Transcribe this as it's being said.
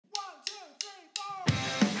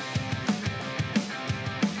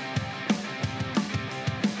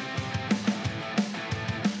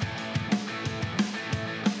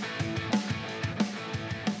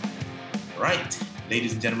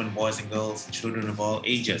Ladies and gentlemen, boys and girls, children of all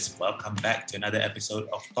ages, welcome back to another episode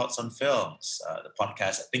of Thoughts on Films, the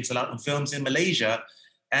podcast that thinks a lot on films in Malaysia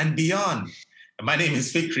and beyond. My name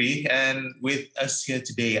is Fikri, and with us here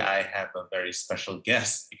today, I have a very special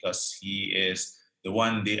guest because he is the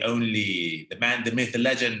one, the only, the man, the myth, the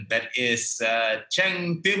legend, that is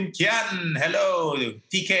Cheng Tim Kian. Hello,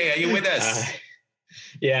 TK, are you with us?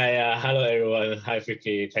 Yeah. Hello, everyone. Hi,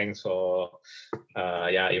 Fikri. Thanks for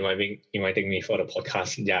inviting me for the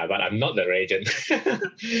podcast. Yeah, but I'm not the legend.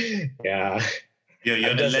 Yeah. You're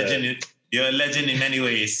a legend. You're a legend in many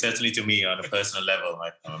ways, certainly to me on a personal level,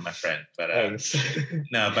 my friend. But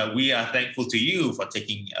but we are thankful to you for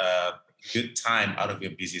taking a good time out of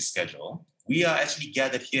your busy schedule. We are actually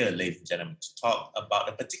gathered here, ladies and gentlemen, to talk about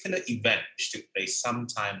a particular event which took place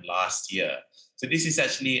sometime last year. So this is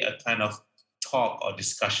actually a kind of talk or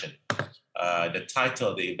discussion. The title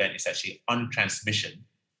of the event is actually On Transmission,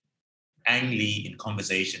 Ang Lee in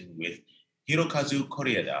conversation with Hirokazu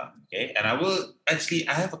Koreeda. Okay, and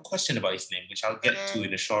I have a question about his name, which I'll get to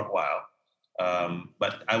in a short while.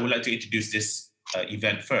 But I would like to introduce this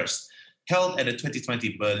event first. Held at the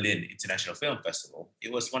 2020 Berlin International Film Festival,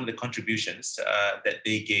 it was one of the contributions that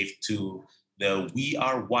they gave to the We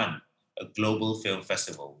Are One, a global film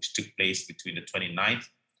festival, which took place between the 29th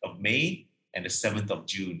of May and the 7th of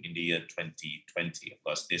June in the year 2020. Of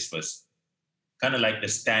course, this was kind of like the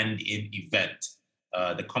stand-in event,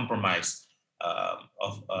 the compromise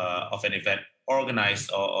of an event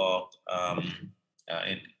organized or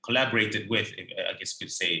and collaborated with, I guess you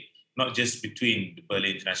could say, not just between the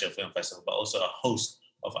Berlin International Film Festival, but also a host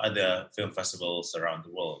of other film festivals around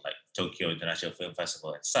the world, like Tokyo International Film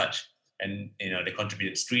Festival and such. And they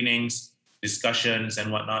contributed screenings, discussions,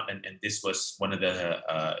 and whatnot. And this was one of the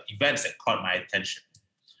events that caught my attention.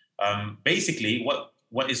 Basically,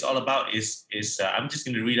 what it's all about is I'm just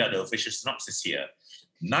going to read out the official synopsis here.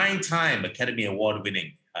 9-time Academy Award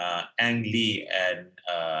winning Ang Lee and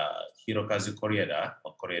Hirokazu Koreeda,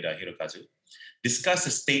 or Koreeda Hirokazu, discuss the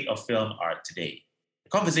state of film art today. The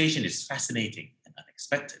conversation is fascinating and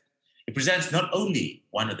unexpected. It presents not only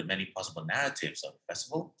one of the many possible narratives of the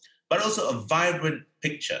festival, but also a vibrant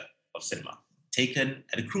picture of cinema, taken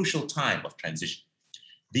at a crucial time of transition.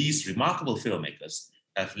 These remarkable filmmakers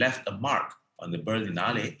have left a mark on the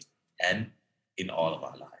Berlinale and in all of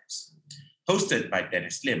our lives. Hosted by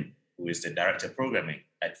Dennis Lim, who is the Director of Programming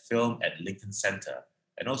at Film at Lincoln Center,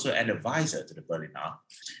 and also an advisor to the Berlinale.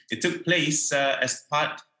 It took place as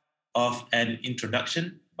part of an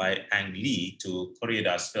introduction by Ang Lee to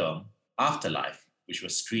Koreeda's film Afterlife, which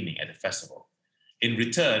was screening at the festival. In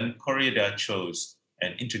return, Koreeda chose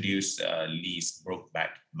and introduced Lee's Brokeback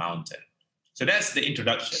Mountain. So that's the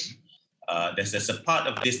introduction. There's a part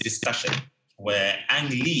of this discussion where Ang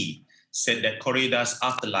Lee said that Koreeda's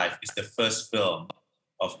Afterlife is the first film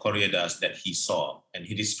of Koreeda's that he saw, and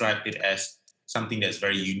he described it as something that's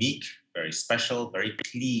very unique, very special, very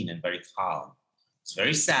clean, and very calm. It's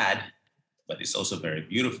very sad, but it's also very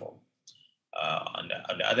beautiful. On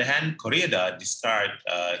the other hand, Koreeda described,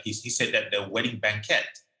 he said that The Wedding Banquet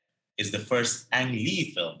is the first Ang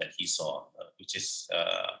Lee film that he saw, which is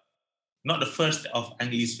not the first of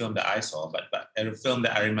Ang Lee's film that I saw, but a film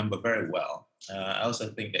that I remember very well. I also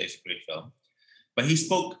think that it's a great film. But he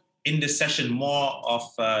spoke in the session more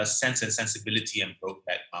of Sense and Sensibility and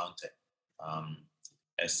Brokeback Mountain,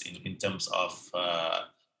 as in terms of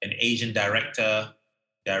an Asian director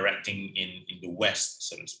directing in the West,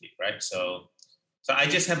 so to speak, right? So I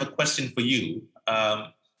just have a question for you.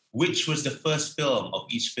 Which was the first film of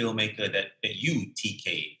each filmmaker that you,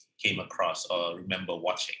 TK, came across or remember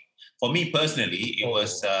watching? For me personally, it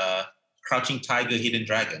was Crouching Tiger, Hidden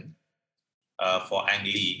Dragon for Ang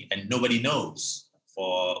Lee, and Nobody Knows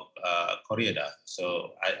for Koreeda.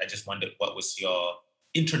 So I just wondered, what was your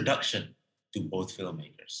introduction to both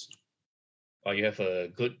filmmakers? Well, you have a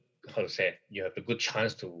good, you have a good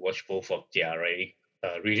chance to watch both of their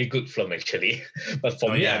really good film actually. But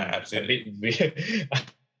for me, absolutely.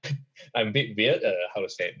 I'm a bit weird.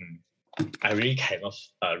 I really cannot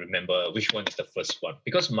remember which one is the first one,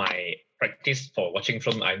 because my practice for watching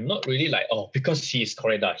film, I'm not really like, because he's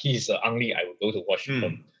Koreeda, he's Ang Lee, I will go to watch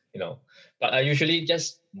film, But I usually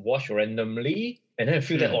just watch randomly, and then I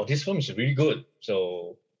feel that this film is really good.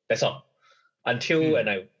 So that's all. Until when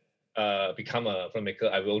I become a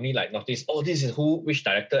filmmaker, I will only like notice, this is which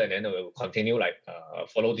director, and then I will continue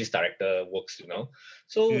follow this director works,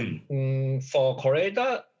 So for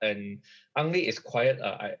Koreeda and Ang Lee is quite.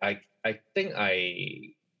 I think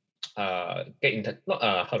I get into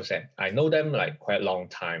I know them like quite a long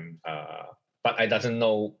time, but I doesn't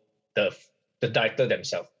know the director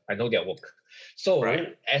themselves. I know their work. So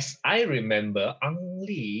as I remember, Ang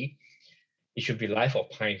Lee, it should be Life of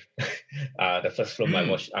Pi. The first film I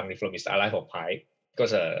watched Ang Lee film is Life of Pi,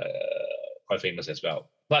 because quite famous as well.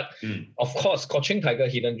 But of course, Crouching Tiger,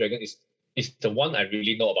 Hidden Dragon is the one I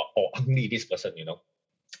really know about. Oh, Ang Lee, this person, you know.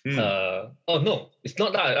 Oh no, it's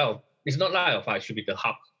not that. Oh, it's not Life of Pi. It should be The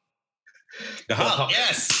Hulk. The Hulk,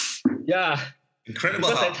 yes. Yeah. Incredible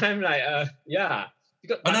because Hulk. That time, like, yeah.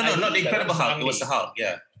 Because, no, not the Incredible Hulk. It was the Hulk,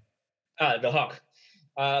 yeah. The Hulk.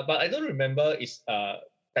 But I don't remember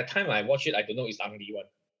that time I watched it, I don't know it's Ang Lee one.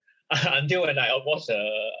 Until when I watched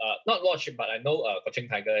not watch it, but I know Crouching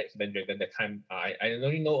Tiger, Hidden Dragon, that time I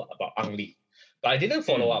only know about Ang Lee. But I didn't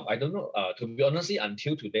follow up. I don't know. To be honestly,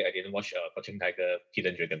 until today, I didn't watch Crouching Tiger,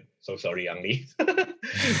 Hidden Dragon. So sorry, Ang Lee.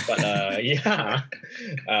 But yeah,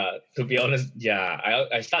 to be honest, yeah,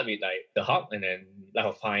 I start with like The Hulk and then Life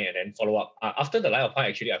of Pi, and then follow up. After the Life of Pi,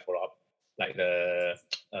 actually, I follow up like the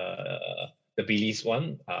Billy's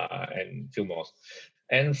one and few more.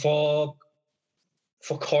 And for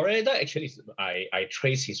Kore-eda, actually, I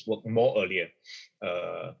trace his work more earlier.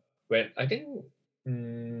 When I think.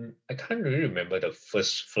 I can't really remember the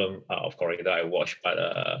first film of Kore-eda I watched, but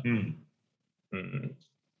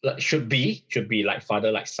like, should be Like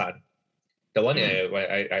Father Like Son. The one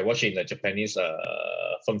I watched in the Japanese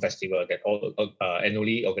film festival that all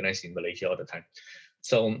annually organized in Malaysia all the time.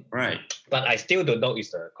 So but I still don't know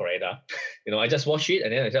it's the Kore-eda. You know, I just watched it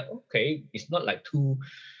and then I said, okay, it's not like too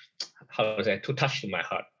touched to my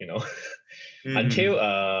heart, you know. Until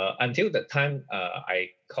the time I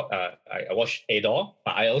watched Ador,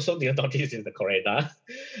 but I also didn't notice it's the Kore-eda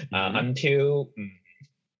until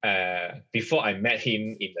before I met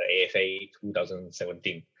him in the AFA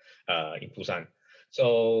 2017 in Busan.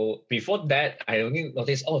 So before that, I only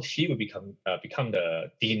noticed he will become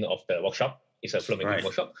the dean of the workshop. It's a filmmaking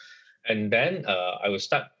workshop, and then I will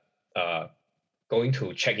start going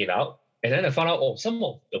to check it out. And then I found out, some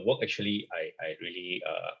of the work actually I really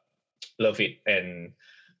love it. And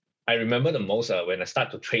I remember the most when I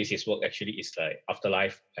start to trace his work, actually, is like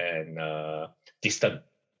Afterlife and Distant.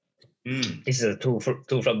 This is two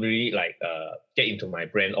from really like get into my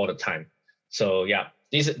brain all the time. So yeah,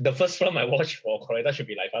 this is the first film I watched for Kore-eda should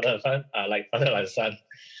be Like Father Like Son,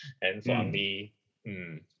 and for Ang Lee,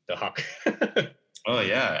 The Hulk. Oh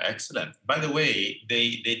yeah, excellent. By the way,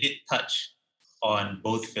 they did touch on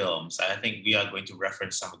both films. I think we are going to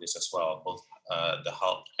reference some of this as well, both The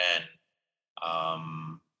Hulk and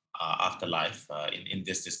Afterlife in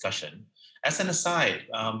this discussion. As an aside,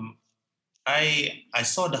 I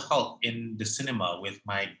saw The Hulk in the cinema with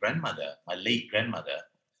my grandmother, my late grandmother,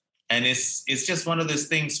 and it's just one of those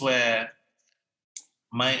things where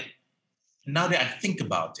now that I think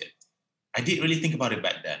about it, I didn't really think about it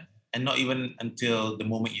back then, and not even until the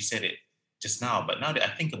moment you said it just now. But now that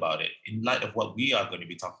I think about it, in light of what we are going to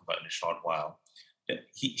be talking about in a short while,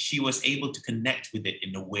 she was able to connect with it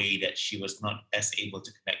in a way that she was not as able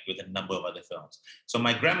to connect with a number of other films. So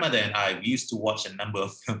my grandmother and I, we used to watch a number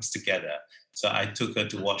of films together. So I took her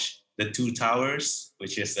to watch The Two Towers,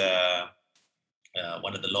 which is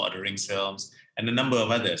one of the Lord of the Rings films, and a number of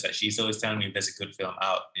others. She's always telling me if there's a good film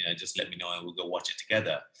out, just let me know and we'll go watch it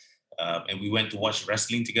together. And we went to watch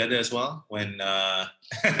wrestling together as well when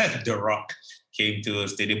The Rock came to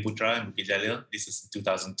Stadium Putra in Bukit Jalil. This is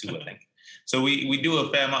 2002, I think. So we do a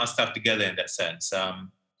fair amount of stuff together in that sense.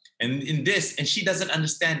 And in this, and she doesn't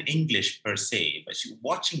understand English per se, but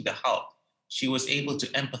watching The Hulk, she was able to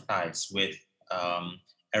empathize with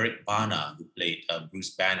Eric Bana, who played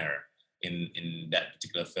Bruce Banner in that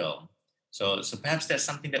particular film. So perhaps that's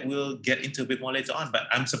something that we'll get into a bit more later on. But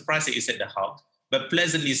I'm surprised that you said The Hulk, but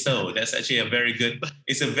pleasantly so. That's actually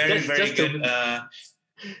it's a very, very good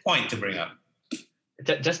point to bring up.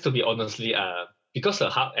 Just to be honestly, because The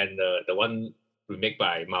Hulk and the one remake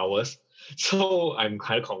by Marvels, so I'm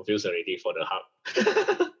kind of confused already for The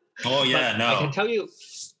Hulk. Oh yeah, no. I can tell you,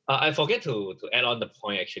 I forget to add on the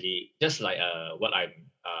point actually. Just like what I'm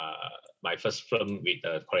my first film with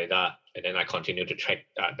Kore-eda, and then I continue to track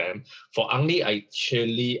them. For Ang Lee,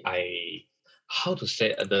 how to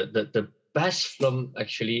say the best film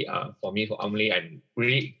actually for me for Ang Lee and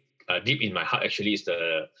really deep in my heart actually is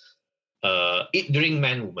the Eat, Drink,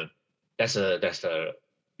 Man, Woman. That's the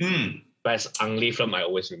best Ang Lee film I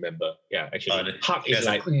always remember. Yeah, actually, Hulk is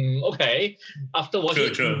like okay. After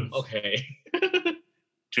watching, true. Okay.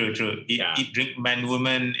 True. Eat, Drink, Man,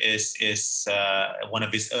 Woman is one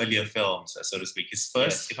of his earlier films, so to speak. His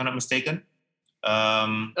first, if I'm not mistaken.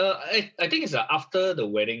 I think it's after the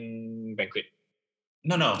Wedding Banquet.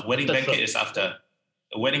 No. Wedding Banquet is after.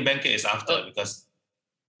 The Wedding Banquet is after because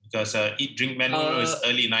Eat, Drink, Man, Woman was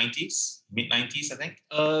early 90s, mid 90s, I think.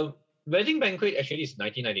 Wedding Banquet actually is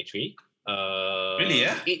 1993. Really,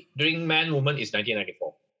 yeah? Eat, Drink, Man, Woman is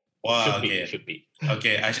 1994. Wow, Should be.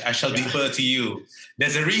 Okay, I shall defer to you.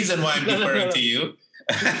 There's a reason why I'm deferring to you.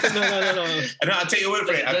 No. No, I'll take your word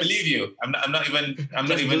for it. I believe you. I'm not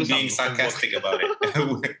even being sarcastic about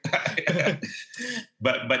it.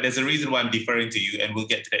 but there's a reason why I'm deferring to you, and we'll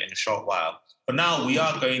get to that in a short while. For now, we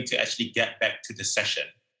are going to actually get back to the session.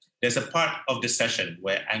 There's a part of the session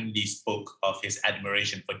where Ang Lee spoke of his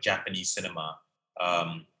admiration for Japanese cinema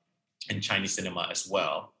and Chinese cinema as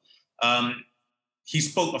well. He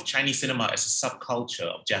spoke of Chinese cinema as a subculture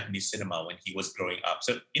of Japanese cinema when he was growing up.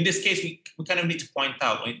 So in this case, we kind of need to point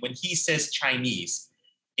out when he says Chinese,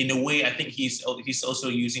 in a way, I think he's also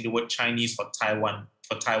using the word Chinese for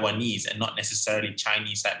Taiwanese and not necessarily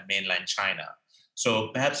Chinese at mainland China. So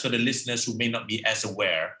perhaps for the listeners who may not be as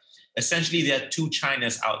aware, essentially there are two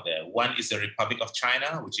Chinas out there. One is the Republic of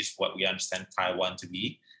China, which is what we understand Taiwan to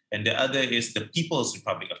be. And the other is the People's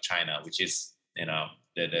Republic of China, which is,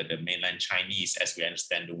 the mainland Chinese as we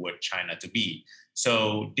understand the word China to be.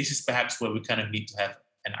 So this is perhaps where we kind of need to have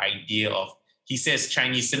an idea of, he says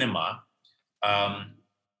Chinese cinema, and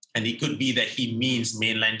it could be that he means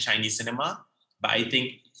mainland Chinese cinema, but I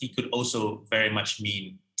think he could also very much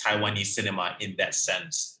mean Taiwanese cinema in that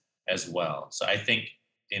sense as well. So I think,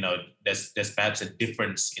 there's perhaps a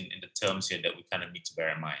difference in the terms here that we kind of need to bear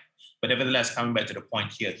in mind. But nevertheless, coming back to the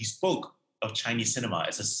point here, he spoke of Chinese cinema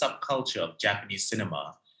as a subculture of Japanese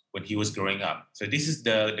cinema when he was growing up. So this is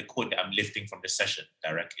the quote that I'm lifting from the session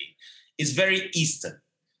directly. It's very Eastern,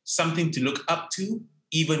 something to look up to,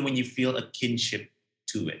 even when you feel a kinship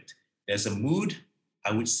to it. There's a mood,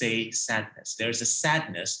 I would say sadness. There's a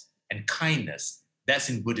sadness and kindness. That's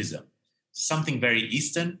in Buddhism. Something very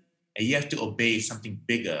Eastern, and you have to obey something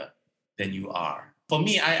bigger than you are. For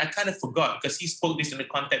me, I kind of forgot because he spoke this in the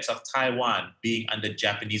context of Taiwan being under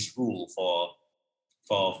Japanese rule for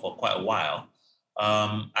quite a while.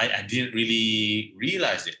 I didn't really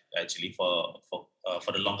realize it actually for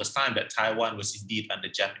the longest time that Taiwan was indeed under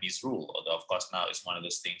Japanese rule. Although of course now it's one of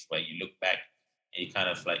those things where you look back and you kind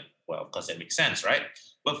of like, well, of course that makes sense, right?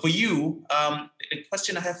 But for you, the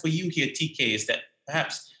question I have for you here, TK, is that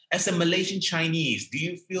perhaps as a Malaysian Chinese, do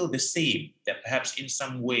you feel the same, that perhaps in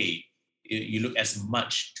some way you look as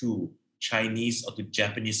much to Chinese or to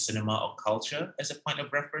Japanese cinema or culture as a point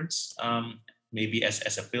of reference, maybe as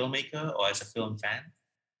a filmmaker or as a film fan?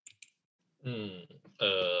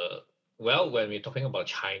 Well, when we're talking about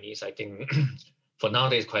Chinese, I think for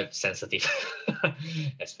nowadays quite sensitive,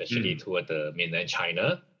 especially toward the mainland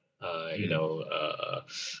China.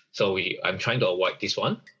 So I'm trying to avoid this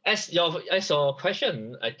one. As your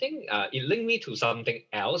question, I think it linked me to something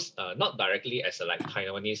else, not directly as a like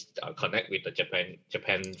Taiwanese connect with the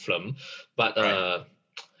Japan film, but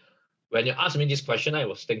when you asked me this question, I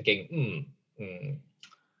was thinking,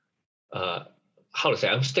 how to say?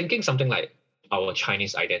 I was thinking something like our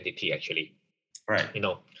Chinese identity actually. Right.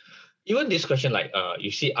 Even this question, like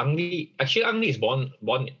you see, Ang Lee is born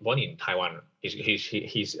in Taiwan.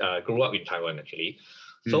 He's grew up in Taiwan actually.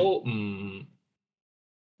 So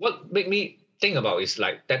what made me think about is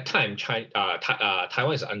like that time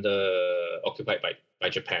Taiwan is occupied by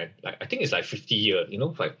Japan. Like I think it's like 50 years,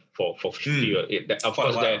 like for 50 years. Of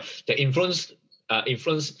course, they influenced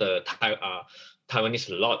the Taiwanese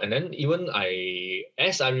a lot. And then even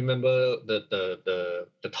as I remember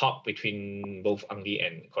the talk between both Ang Lee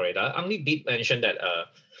and Correda, Ang Lee did mention that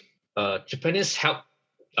Japanese helped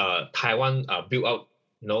Taiwan build out,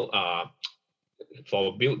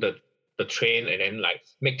 build the train and then like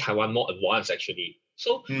make Taiwan more advanced actually.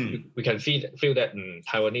 So we can feel that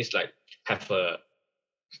Taiwanese like have a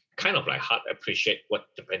kind of like hard appreciate what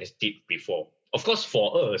Japanese did before. Of course,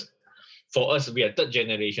 for us, we are third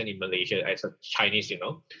generation in Malaysia as a Chinese,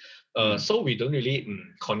 so we don't really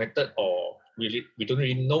connected or we don't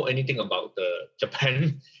really know anything about the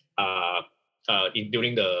Japan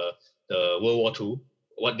during the World War II,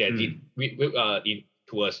 what they did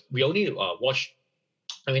to us. We only watch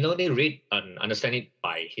and we only read and understand it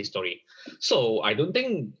by history. So I don't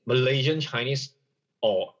think Malaysian Chinese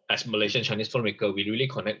or as Malaysian Chinese filmmaker, we really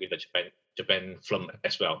connect with the Japan film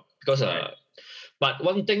as well. Because but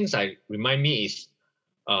one thing that remind me is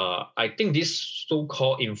I think this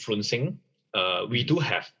so-called influencing we do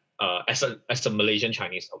have as a Malaysian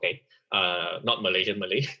Chinese, okay, not Malaysian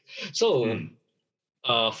Malay. So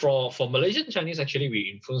for Malaysian Chinese, actually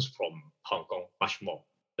we influence from Hong Kong much more,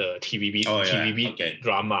 the TVB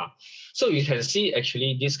drama. So you can see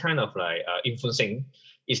actually this kind of like influencing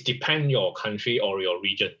is depend your country or your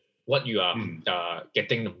region, what you are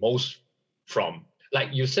getting the most from.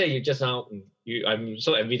 Like you say, you just now I'm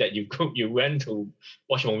so envious that you went to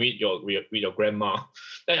watch movie with your grandma.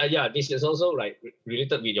 Yeah, this is also like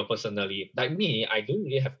related with your personality. Like me, I don't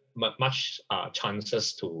really have much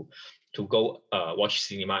chances to go watch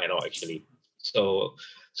cinema at all actually. So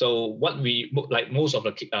what we like most of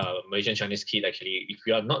the Malaysian Chinese kid actually, if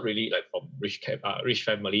you are not really like from rich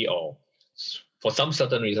family or for some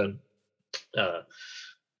certain reason,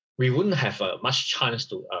 we wouldn't have much chance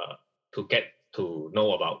to get to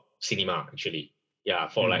know about cinema actually. Yeah,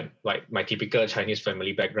 for like my typical Chinese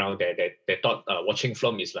family background, they thought watching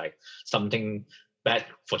film is like something bad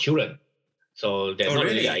for children. So they're not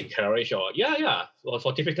really like encouraged or yeah.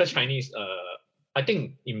 For typical Chinese, I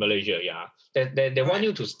think in Malaysia, yeah, they want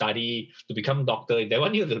you to study to become doctor. They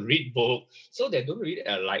want you to read book. So they don't really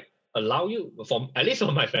like allow you, from at least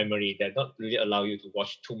for my family, they don't really allow you to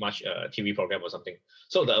watch too much TV program or something.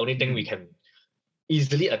 So the only thing we can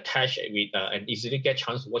easily attach with and easily get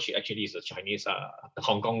chance to watch it actually is the Chinese the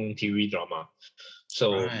Hong Kong TV drama.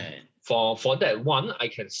 So for that one, I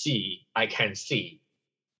can see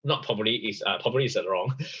not probably is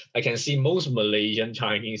wrong. I can see most Malaysian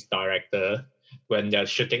Chinese director when they're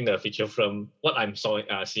shooting the feature film, what I'm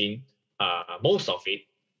seeing, most of it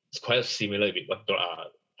is quite similar with what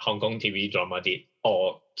Hong Kong TV drama did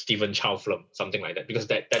or Stephen Chow film, something like that. Because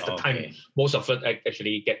that the time most of it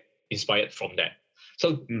actually get inspired from that.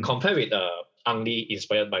 So compare with Ang Lee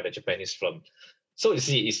inspired by the Japanese film. So you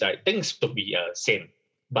see, it's like things to be same,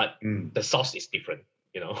 but the source is different.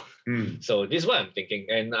 So this is what I'm thinking,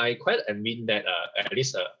 and I quite admit that at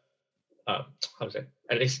least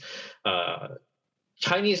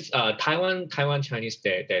Chinese Taiwan Chinese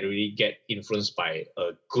they really get influenced by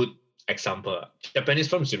a good example. Japanese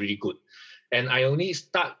film is really good, and I only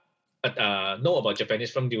start know about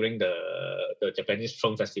Japanese film during the Japanese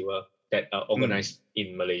Film Festival that organized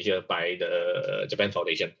in Malaysia by the Japan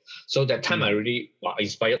Foundation. So that time I really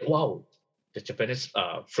inspired. Wow, the Japanese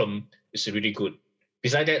film is really good.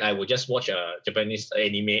 Besides that, I would just watch Japanese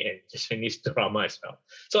anime and Japanese drama as well.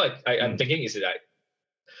 So I'm thinking is that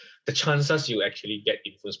the chances you actually get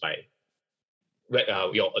influenced by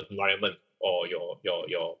your environment or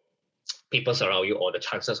your people around you or the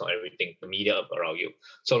chances of everything, the media around you.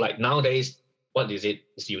 So like nowadays, what is it?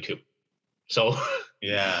 It's YouTube. So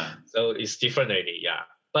yeah. So it's different already, yeah.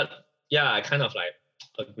 But yeah, I kind of like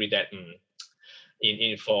agree that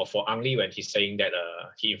in for Ang Lee when he's saying that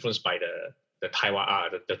he influenced by the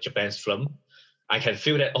Taiwan the Japan's film, I can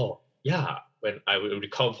feel that when I will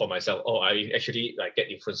recall for myself, I actually like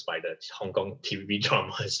get influenced by the Hong Kong TV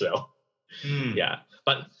drama as well. Yeah,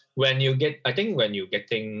 but when you getting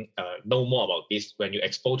know more about this, when you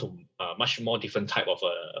expose to much more different type of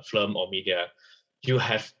film or media, you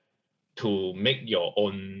have to make your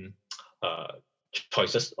own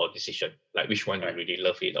choices or decision, like which one you really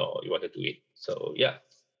love it or you want to do it. So yeah.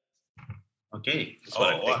 Okay.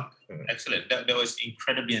 Wow. Excellent. That was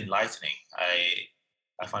incredibly enlightening.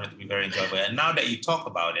 I found it to be very enjoyable. And now that you talk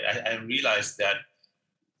about it, I realized that,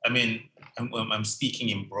 I mean, I'm speaking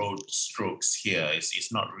in broad strokes here.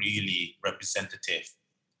 It's not really representative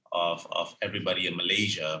of everybody in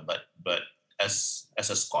Malaysia, but as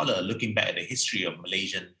a scholar looking back at the history of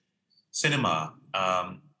Malaysian cinema,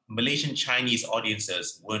 Malaysian Chinese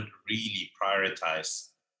audiences weren't really prioritized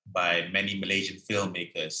by many Malaysian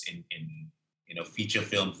filmmakers in feature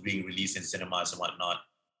films being released in cinemas and whatnot.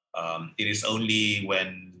 It is only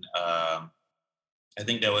when I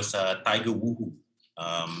think there was Tiger Woohoo.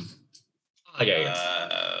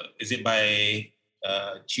 Is it by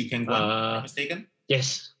Chew Keng Guan? If I'm not mistaken.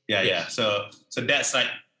 Yes. Yeah. So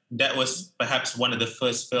that was perhaps one of the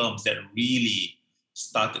first films that really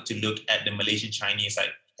started to look at the Malaysian Chinese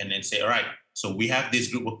and then say, all right, so we have this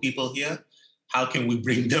group of people here. How can we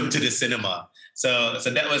bring them to the cinema? So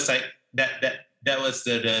that was like that was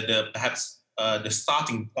the perhaps the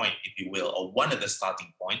starting point, if you will, or one of the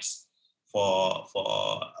starting points for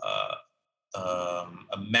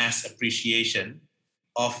a mass appreciation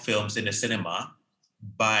of films in the cinema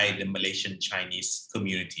by the Malaysian Chinese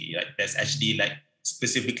community. Like that's actually like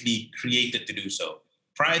specifically created to do so.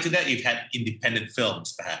 Prior to that, you've had independent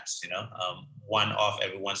films, perhaps, one off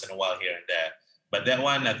every once in a while here and there. But that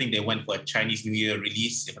one, I think they went for a Chinese New Year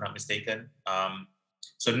release, if I'm not mistaken.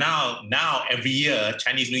 So now every year,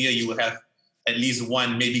 Chinese New Year, you will have at least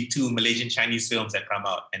one, maybe two Malaysian Chinese films that come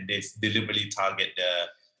out, and they deliberately target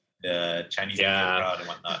the Chinese New Year crowd and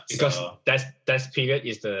whatnot. Because that period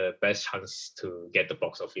is the best chance to get the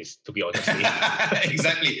box office, to be honest.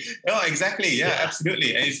 Exactly. No, exactly. Yeah,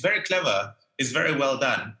 absolutely. And it's very clever. It's very well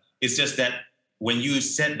done. It's just that when you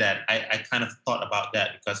said that, I kind of thought about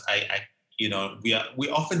that because we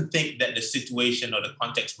often think that the situation or the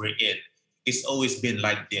context we're in it's always been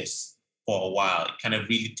like this for a while. It kind of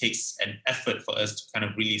really takes an effort for us to kind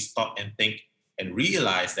of really stop and think and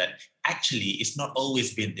realize that actually it's not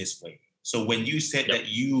always been this way. So when you said that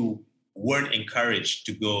you weren't encouraged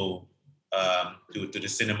to go to the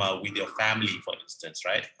cinema with your family, for instance,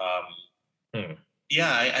 right?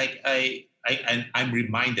 Yeah, I'm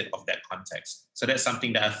reminded of that context. So that's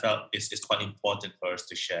something that I felt is quite important for us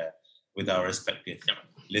to share with our respective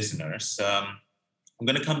listeners. I'm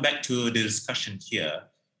going to come back to the discussion here.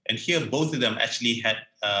 And here, both of them actually had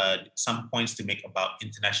some points to make about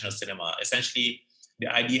international cinema. Essentially, the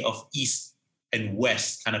idea of East and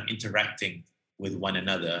West kind of interacting with one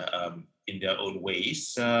another in their own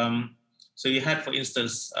ways. So you had, for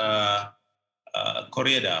instance,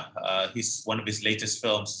 Koreeda. One of his latest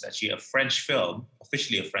films is actually a French film,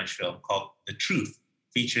 officially a French film, called The Truth,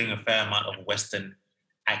 featuring a fair amount of Western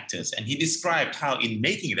actors. And he described how in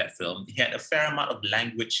making that film, he had a fair amount of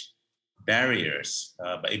language barriers,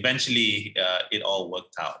 but eventually it all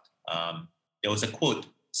worked out. There was a quote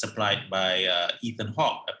supplied by Ethan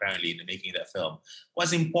Hawke, apparently, in the making of that film.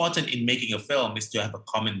 What's important in making a film is to have a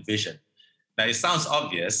common vision. Now, it sounds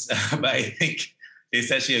obvious, but I think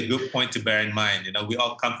it's actually a good point to bear in mind. You know, we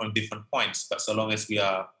all come from different points, but so long as we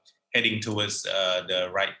are heading towards the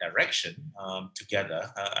right direction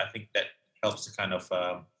together, I think that helps to kind of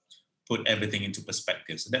put everything into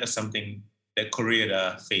perspective. So that is something that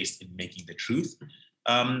Koreeda faced in making The Truth.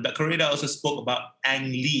 But Koreeda also spoke about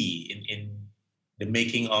Ang Lee in the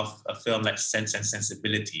making of a film like Sense and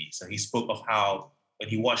Sensibility. So he spoke of how, when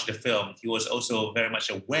he watched the film, he was also very much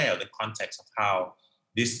aware of the context of how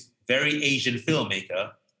this very Asian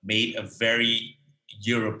filmmaker made a very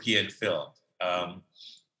European film,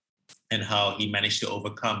 and how he managed to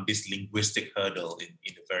overcome this linguistic hurdle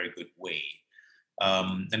in a very good way.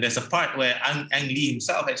 And there's a part where Ang Lee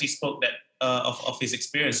himself actually spoke that of his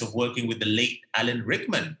experience of working with the late Alan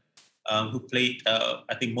Rickman, who played,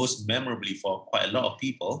 I think most memorably for quite a lot of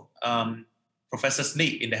people, Professor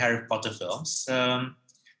Snape in the Harry Potter films.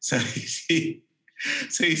 So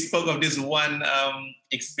he spoke of this one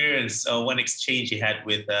experience, one exchange he had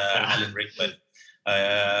with Alan Rickman.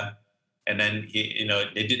 And then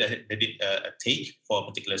they did a take for a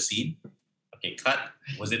particular scene. Okay, cut.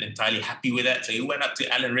 Wasn't entirely happy with that, so he went up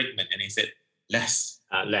to Alan Rickman and he said, "Less."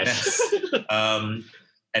 And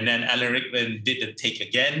then Alan Rickman did the take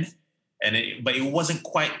again, but it wasn't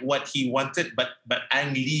quite what he wanted. But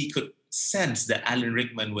Ang Lee could sense that Alan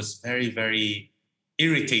Rickman was very, very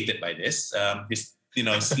irritated by this. He's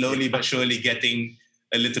slowly but surely getting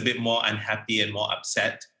a little bit more unhappy and more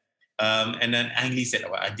upset. And then Ang Lee said,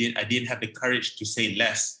 "Well, I didn't have the courage to say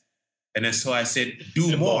less." And then so I said,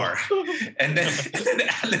 "Do more." And then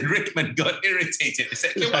Alan Rickman got irritated. He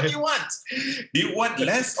said, "Okay, what do you want? Do you want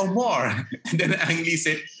less or more?" And then Ang Lee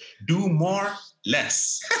said, "Do more,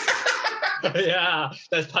 less." Yeah,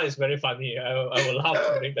 that part is very funny. I will laugh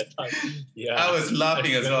during that time. Yeah, I was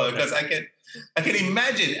laughing as well because I can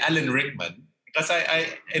imagine Alan Rickman, because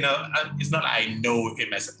it's not like I know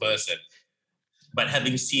him as a person, but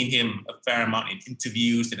having seen him a fair amount in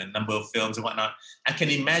interviews and a number of films and whatnot, I can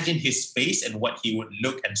imagine his face and what he would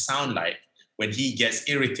look and sound like when he gets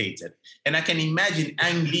irritated. And I can imagine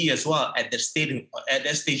Ang Lee as well at that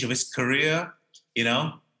stage of his career,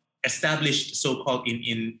 established so-called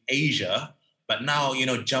in Asia, but now,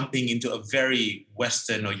 jumping into a very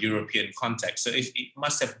Western or European context. So it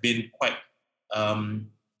must have been quite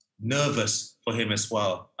nervous for him as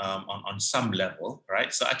well, on some level,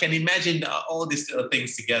 right? So I can imagine all these little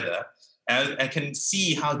things together. I can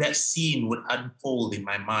see how that scene would unfold in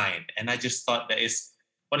my mind. And I just thought that is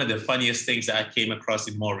one of the funniest things that I came across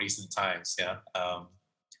in more recent times. Yeah,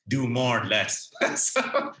 do more, less. so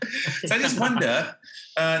I just wonder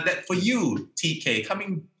that for you, TK,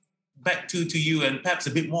 coming back to you and perhaps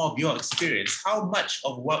a bit more of your experience, how much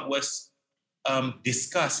of what was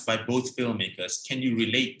discussed by both filmmakers can you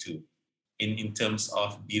relate to in terms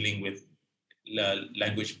of dealing with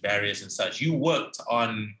language barriers and such? You worked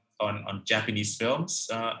on Japanese films,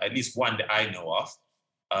 at least one that I know of,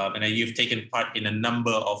 and then you've taken part in a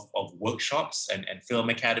number of workshops and film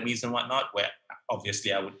academies and whatnot, where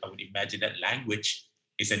obviously I would imagine that language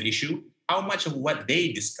is an issue. How much of what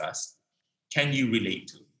they discussed can you relate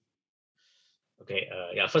to? Okay,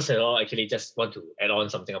 first of all, actually just want to add on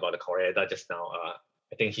something about the Koreeda just now.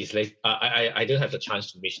 I think he's late. I didn't have the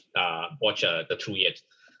chance to watch The Truth yet,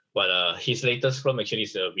 but his latest film actually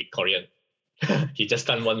is with Korean. He just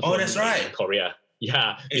done one film that's right. in Korea.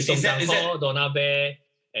 Yeah, it's Song Kang-ho, Donna Bae,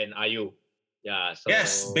 and IU. Yeah. So,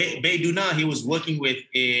 yes, Bae Doona, he was working with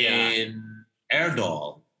in Air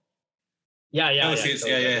Doll. Yeah.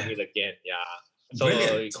 Again. Yeah. So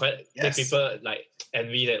brilliant. quite Yes. people like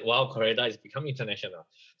envy that wow, Corridor is becoming international.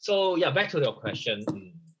 So yeah, back to your question.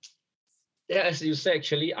 Yeah, as you said,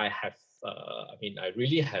 actually, I have. I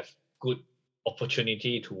really have good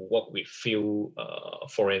opportunity to work with few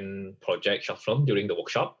foreign project short film during the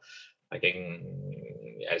workshop. I think,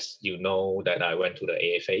 as you know, that I went to the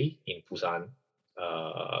AFA in Busan,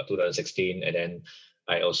 2016, and then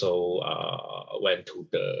I also went to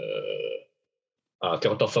the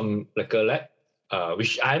Kyoto Film Lacquer Lab,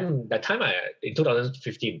 which I'm that time in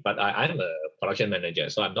 2015, but I'm a production manager,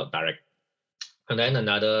 so I'm not direct. And then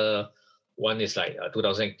another one is like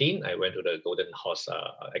 2018, I went to the Golden Horse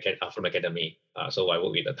Film Academy. So I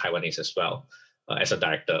work with the Taiwanese as well as a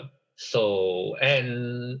director. So,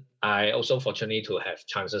 and I also fortunate to have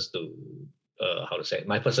chances to,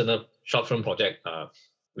 my personal short film project,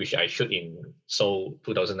 which I shoot in Seoul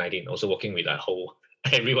 2019, also working with a whole,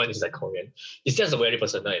 everyone is like Korean. It's just a very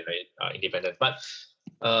personal and very independent. But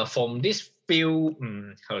from this few,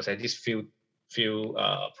 this few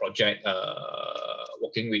project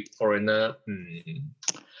working with foreigner,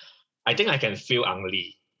 I think I can feel Ang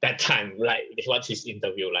Lee that time. Like what's his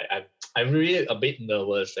interview? Like I'm really a bit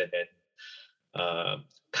nervous and then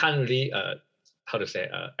can't really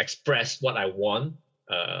express what I want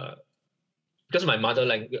because my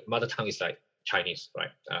mother tongue is like Chinese,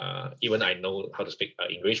 right? Even I know how to speak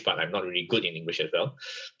English, but I'm not really good in English as well.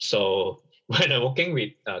 So when I'm working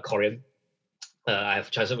with Korean, I have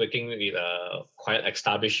chance of working with quite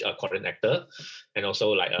established Korean actor and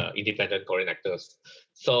also like independent Korean actors.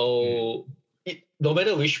 So no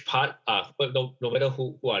matter which part, but no matter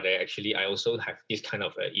who are there, actually, I also have this kind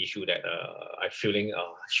of issue that I'm feeling,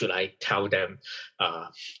 should I tell them?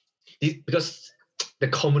 Because the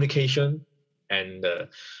communication and the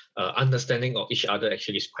understanding of each other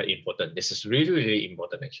actually is quite important. This is really, really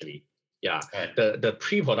important, actually. Yeah, right. The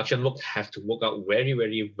pre-production work have to work out very,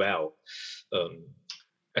 very well.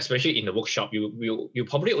 Especially in the workshop, you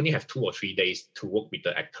probably only have 2 or 3 days to work with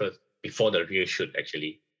the actors before the real shoot,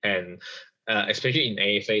 actually. And especially in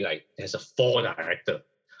AFA, like there's a 4 director.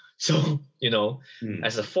 So,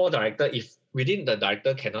 as a 4 director, if within the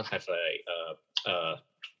director cannot have a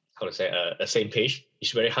same page,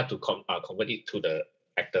 it's very hard to convert it to the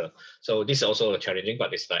actor. So this is also challenging,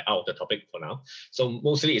 but it's like out of the topic for now. So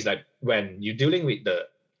mostly it's like when you're dealing with the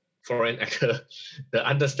foreign actor, the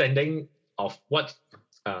understanding of what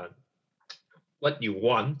you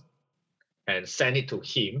want and send it to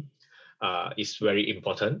him is very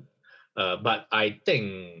important. But I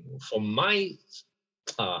think from my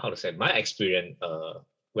my experience,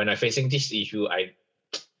 when I'm facing this issue, I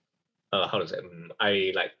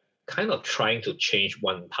like kind of trying to change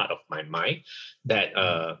one part of my mind that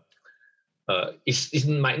it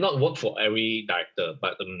might not work for every director,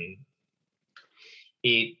 but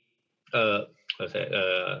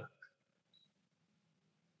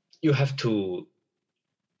you have to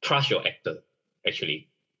trust your actor. Actually,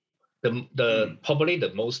 probably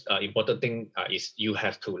the most important thing is you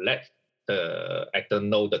have to let the actor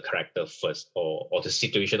know the character first or the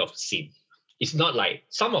situation of the scene. It's not like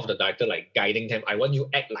some of the director like guiding them. I want you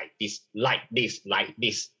act like this, like this, like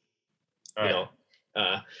this. Right.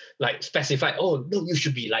 Like specify. Oh no, you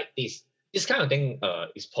should be like this. This kind of thing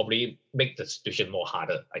is probably make the situation more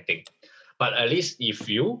harder, I think. But at least if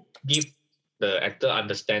you give the actor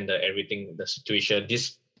understand everything, the situation,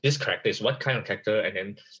 this character is what kind of character, and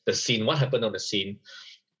then the scene, what happened on the scene,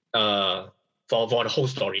 for the whole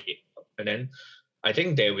story, and then I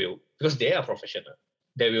think they will, because they are professional,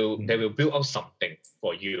 they will build out something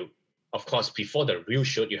for you. Of course, before the real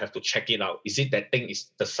shoot, you have to check it out. Is it that thing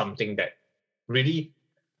is the something that really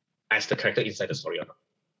as the character inside the story or not?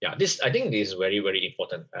 Yeah, this I think is very, very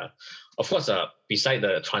important. Of course, beside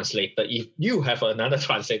the translator, if you have another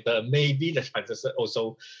translator, maybe the translator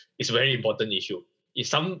also is a very important issue. If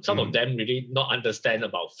some of them really not understand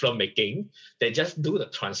about filmmaking, they just do the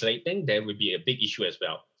translating, there will be a big issue as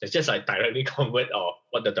well. It's just like directly convert or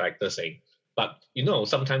what the director is saying. But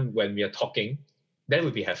sometimes when we are talking,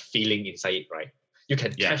 then we have feeling inside it, right? You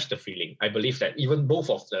can catch the feeling. I believe that even both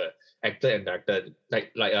of the actor and director,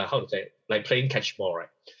 like playing catch ball, right?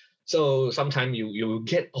 So sometimes you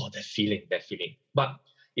get that feeling. But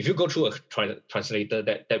if you go through a translator,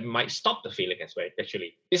 that might stop the feeling as well.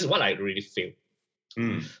 Actually, this is what I really feel.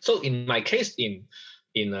 So in my case, in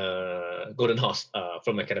Golden Horse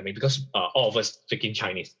Film Academy, because all of us speaking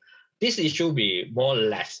Chinese, this issue will be more or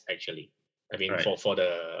less actually. I mean, right. for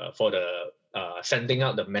the sending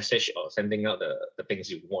out the message or sending out the things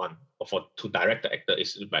you want, or to direct the actor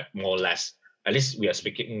is like more or less. At least we are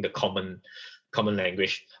speaking the common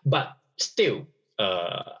language. But still,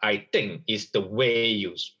 I think it's the way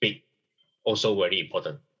you speak also very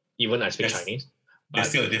important. Even I speak Chinese. There's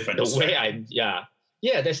still a difference. The way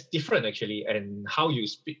that's different actually. And how you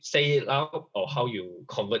say it out or how you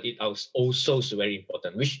convert it out also is very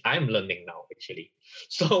important, which I'm learning now actually.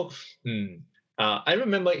 So I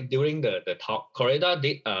remember during the talk, Correda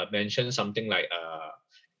did mention something like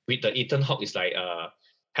with the Ethan Hawke is like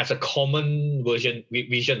has a common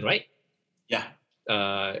vision, right? Yeah.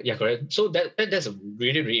 Yeah, correct. So that's a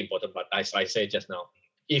really, really important. But as I said just now,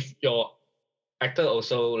 if your actor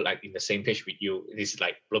also like in the same page with you, this is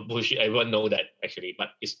like bullshit. Everyone know that actually, but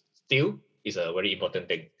it's still is a very important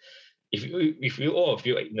thing. If you all of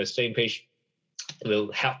you are in the same page,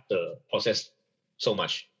 will help the process so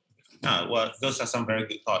much. Well, those are some very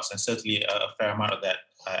good thoughts, and certainly a fair amount of that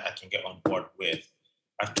I can get on board with.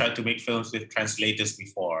 I've tried to make films with translators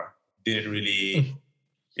before. Didn't really,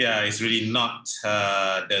 it's really not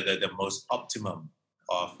the most optimum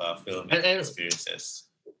of film experiences.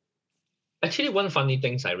 Actually, one funny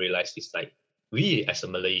thing I realized is like we as a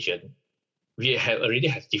Malaysian, we already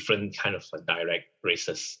have different kind of dialect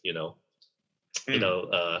races, you know.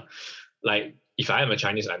 Like if I am a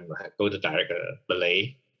Chinese, I'm go to direct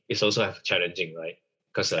Malay. It's also challenging, right?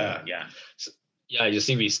 Because you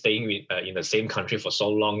see, we're staying in the same country for so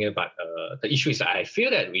long, but the issue is that I feel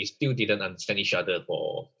that we still didn't understand each other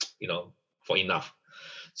for enough.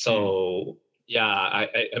 So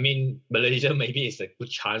I mean, Malaysia maybe is a good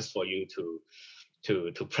chance for you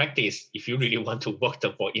to practice if you really want to work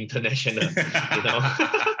for international, you know.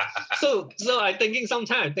 so I'm thinking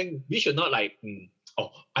sometimes I think we should not like,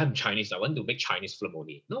 I'm Chinese, I want to make Chinese film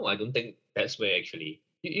only. No, I don't think that's where actually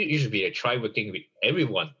you should be try working with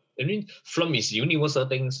everyone. I mean, film is universal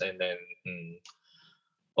things, and then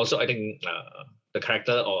also I think the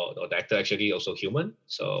character or the actor actually also human.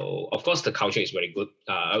 So of course the culture is very good,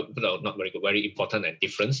 not very good, very important and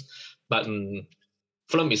different. But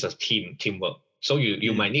film is a teamwork. So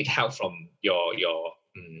you might need help from your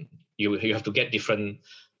you have to get different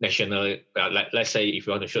national. Let's say if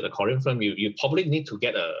you want to shoot a Korean film, you probably need to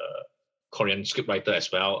get a Korean scriptwriter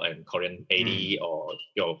as well and Korean AD or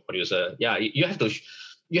your producer. Yeah, you have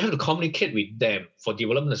to communicate with them for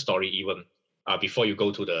development of the story even before you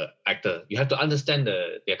go to the actor. You have to understand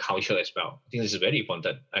their culture as well. I think this is very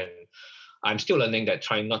important. And I'm still learning that,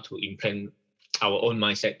 trying not to implant our own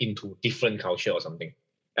mindset into different culture or something.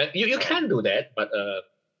 You can do that, but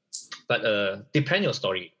depend your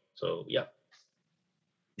story. So yeah.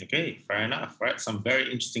 Okay, fair enough. Right, some very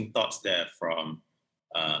interesting thoughts there from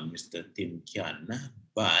Mr. Tim Kian.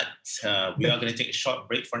 But we are going to take a short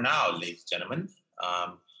break for now, ladies and gentlemen.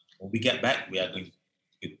 When we get back, we are going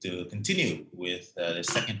to continue with the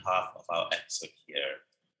second half of our episode here.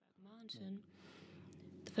 Mountain.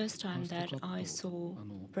 The first time that I saw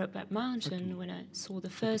Brokeback Mountain, when I saw the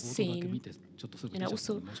first scene, and I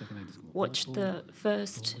also watched the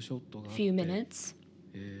first few minutes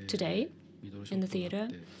today in the theater.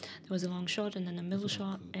 There was a long shot and then a middle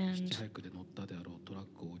shot, and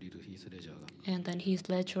then Heath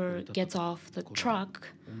Ledger gets off the truck,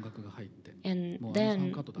 and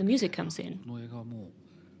then the music comes in,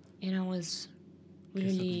 and I was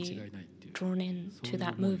really drawn into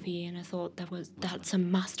that movie, and I thought that's a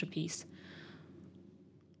masterpiece.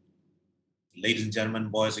 Ladies and gentlemen,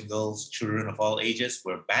 boys and girls, children of all ages,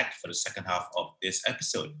 we're back for the second half of this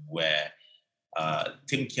episode where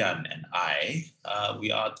Tim Kian and I,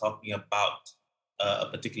 we are talking about a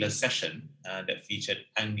particular session that featured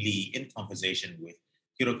Ang Lee in conversation with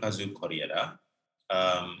Hirokazu Koreeda.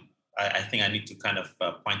 I think I need to kind of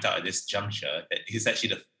point out at this juncture that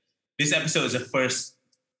this episode is the first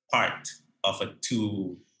part of a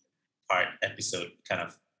 2-part episode kind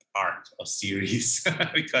of arc or series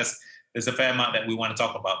because there's a fair amount that we want to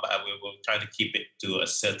talk about, but we will try to keep it to a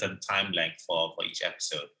certain time length for each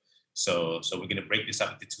episode. So we're going to break this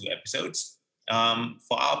up into 2 episodes.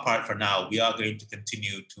 For our part, for now, we are going to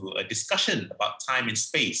continue to a discussion about time and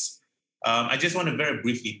space. I just want to very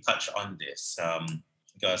briefly touch on this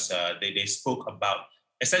because they spoke about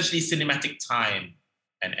essentially cinematic time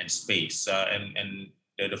and space. And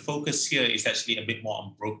the focus here is actually a bit more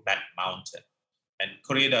on Brokeback Mountain. And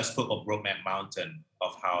Koreeda spoke of Brokeback Mountain,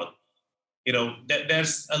 of how,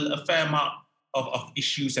 there's a fair amount of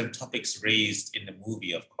issues and topics raised in the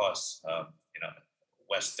movie, of course,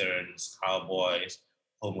 Westerns, cowboys,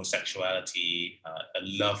 homosexuality, a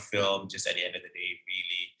love film, just at the end of the day,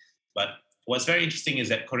 really. But what's very interesting is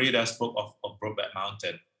that Koreeda spoke of Brokeback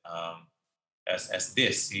Mountain as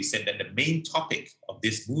this. He said that the main topic of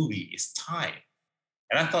this movie is time.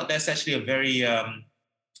 And I thought that's actually a very,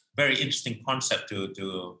 very interesting concept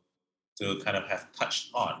to kind of have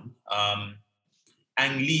touched on.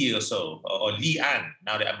 Ang Lee also, or Lee Ang,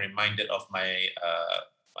 now that I'm reminded of my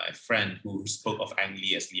my friend who spoke of Ang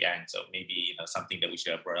Lee as Lee Ang, so maybe something that we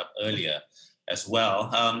should have brought up earlier as well.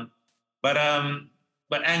 But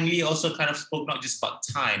Ang Lee also kind of spoke not just about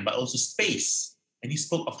time, but also space. And he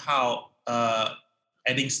spoke of how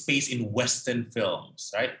adding space in Western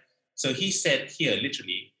films, right? So he said here,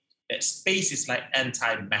 literally, that space is like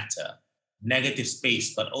antimatter, negative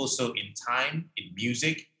space, but also in time, in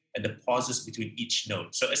music, and the pauses between each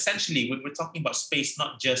note. So essentially, we're talking about space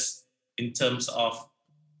not just in terms of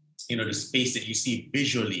the space that you see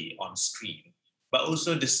visually on screen, but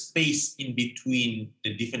also the space in between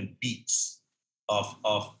the different beats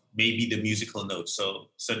of maybe the musical notes.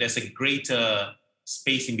 So there's a greater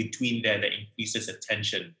space in between there that increases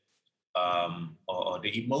attention or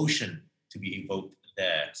the emotion to be evoked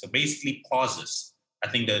there. So basically pauses. I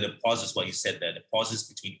think the pauses, what you said there, the pauses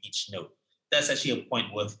between each note. That's actually a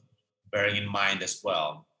point worth bearing in mind as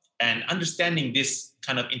well. And understanding this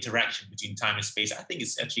kind of interaction between time and space, I think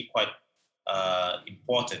is actually quite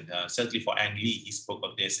important. Certainly for Ang Lee, he spoke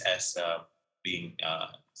of this as being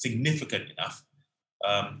significant enough.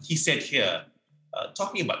 He said here,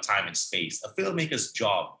 talking about time and space, a filmmaker's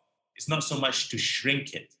job is not so much to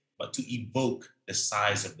shrink it, but to evoke the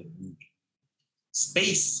size of the movie.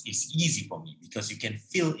 Space is easy for me because you can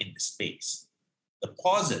fill in the space. The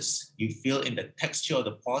pauses, you fill in the texture of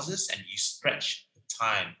the pauses and you stretch the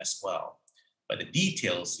time as well. But the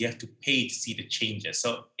details, you have to pay to see the changes.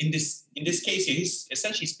 So in this case, he's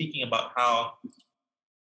essentially speaking about how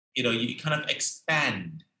you kind of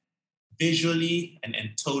expand visually and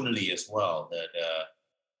tonally as well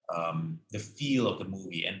the feel of the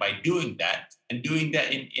movie. And by doing that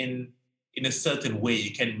in a certain way,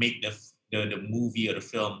 you can make the movie or the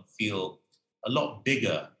film feel a lot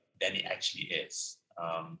bigger than it actually is.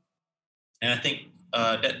 And I think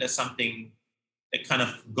that's something that kind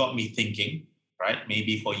of got me thinking, right?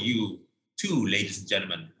 Maybe for you too, ladies and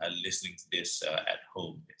gentlemen, listening to this at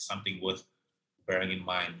home, it's something worth bearing in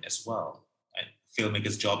mind as well. And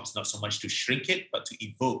filmmaker's job is not so much to shrink it, but to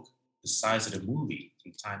evoke the size of the movie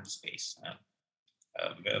through time and space.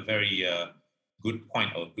 A very good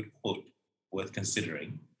point or good quote worth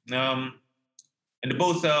considering. And they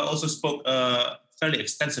both also spoke fairly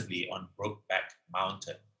extensively on Brokeback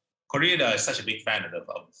Mountain. Koreeda is such a big fan of the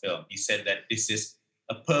film. He said that this is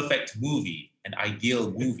a perfect movie, an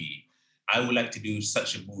ideal movie. I would like to do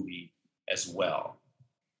such a movie as well.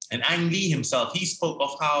 And Ang Lee himself, he spoke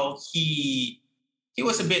of how he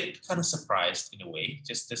was a bit kind of surprised in a way,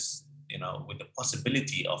 just this, with the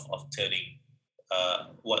possibility of turning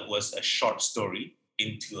what was a short story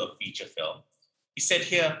into a feature film. He said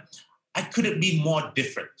here, I couldn't be more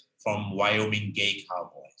different from Wyoming Gay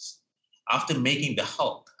Cowboys. After making The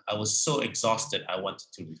Hulk, I was so exhausted I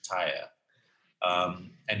wanted to retire.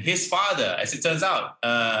 And his father, as it turns out,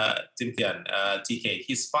 Tim Tian, TK,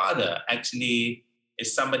 his father actually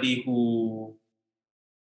is somebody who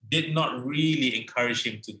did not really encourage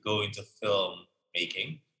him to go into film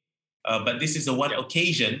making. But this is the one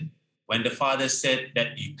occasion when the father said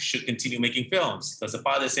that you should continue making films, because the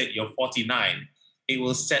father said, you're 49. It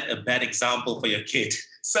will set a bad example for your kid.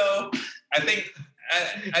 So I think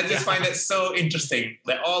I just find it so interesting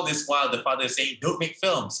that all this while the father is saying, don't make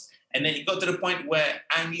films. And then you go to the point where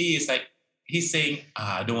Ang Lee is like, he's saying,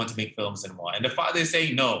 I don't want to make films anymore. And the father is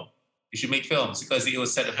saying, no, you should make films because it will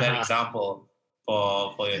set a bad example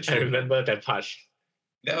for your children. I remember that part.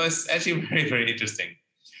 That was actually very, very interesting.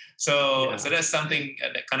 So that's something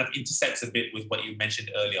that kind of intersects a bit with what you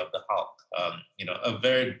mentioned earlier of The Hulk. A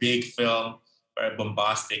very big film, very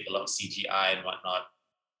bombastic, a lot of CGI and whatnot.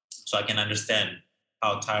 So I can understand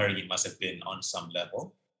how tiring it must have been on some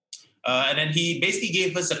level. And then he basically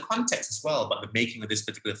gave us a context as well about the making of this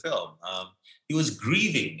particular film. He was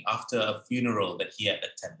grieving after a funeral that he had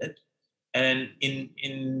attended. And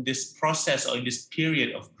in this process or in this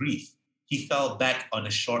period of grief, he fell back on a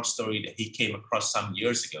short story that he came across some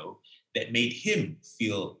years ago that made him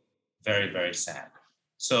feel very, very sad.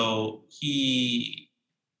 So he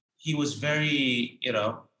was very,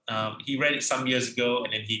 he read it some years ago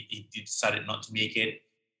and then he decided not to make it.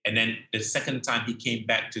 And then the second time he came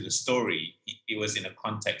back to the story, it was in a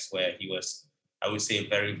context where he was, I would say,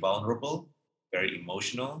 very vulnerable, very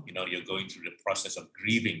emotional. You're going through the process of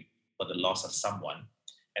grieving for the loss of someone.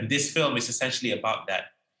 And this film is essentially about that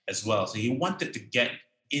as well. So he wanted to get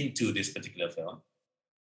into this particular film,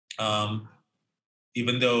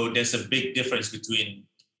 even though there's a big difference between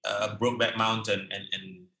Brokeback Mountain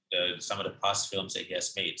and some of the past films that he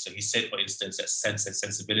has made. So he said, for instance, that Sense and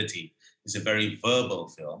Sensibility is a very verbal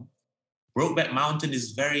film. Brokeback Mountain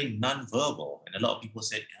is very non-verbal. And a lot of people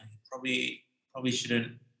said, you probably probably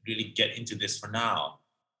shouldn't really get into this for now.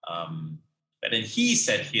 But then he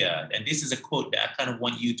said here, and this is a quote that I kind of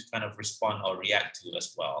want you to kind of respond or react to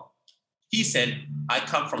as well. He said, I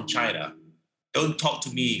come from China. Don't talk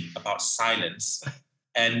to me about silence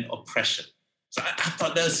and oppression. So I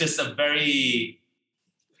thought that was just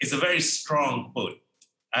it's a very strong quote.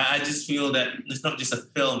 I just feel that it's not just a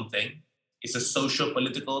film thing. It's a social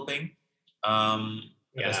political thing.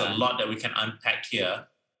 There's a lot that we can unpack here.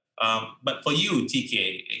 But for you,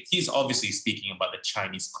 TK, he's obviously speaking about the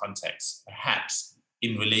Chinese context, perhaps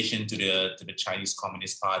in relation to the Chinese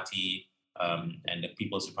Communist Party and the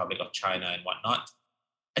People's Republic of China and whatnot.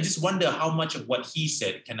 I just wonder how much of what he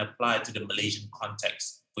said can apply to the Malaysian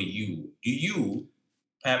context for you. Do you,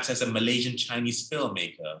 perhaps as a Malaysian Chinese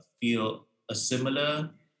filmmaker, feel a similar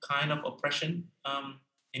kind of oppression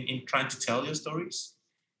in trying to tell your stories?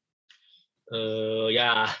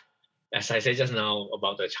 Yeah, as I said just now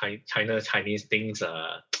about the Chinese things,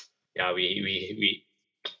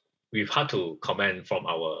 we've had to comment from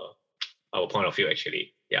our point of view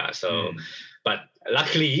actually. Yeah, so but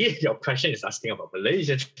luckily your question is asking about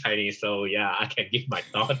Malaysian Chinese, so yeah, I can give my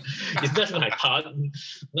thought. It's just my part,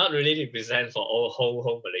 not really represent for all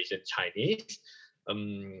whole Malaysian Chinese.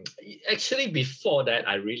 Actually, before that,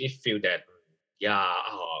 I really feel that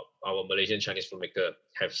our Malaysian Chinese filmmaker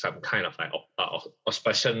have some kind of like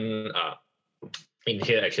oppression in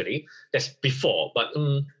here actually. That's before, but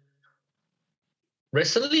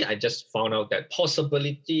recently I just found out that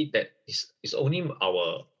possibility that is only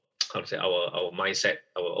our mindset, our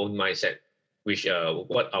own mindset, which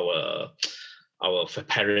what our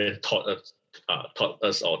parents taught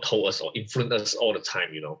us or told us or influenced us all the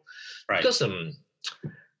time, you know. Right. Because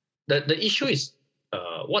the issue is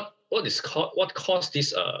what caused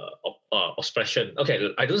this oppression. Okay,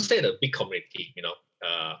 I don't say the big community, you know.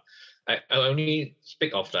 I only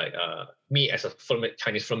speak of like me as a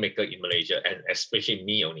Chinese filmmaker in Malaysia, and especially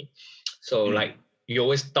me only. So like you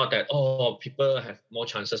always thought that people have more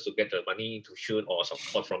chances to get the money to shoot or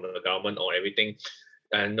support from the government or everything,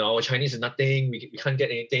 and our Chinese is nothing. We can't get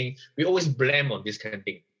anything. We always blame on this kind of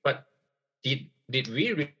thing. But did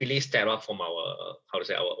we really step up from our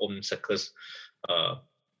our own circles, our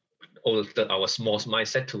small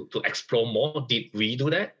mindset to explore more? Did we do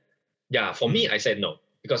that? Yeah, for me, I said no,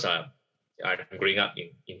 because I'm growing up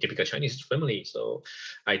in typical Chinese family, so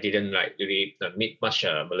I didn't like really meet much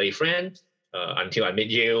Malay friends until I met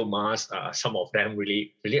you, Mars. Some of them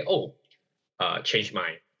really changed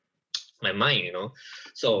my mind, you know.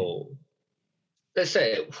 So let's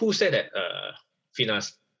say who said that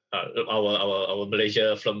Finas, our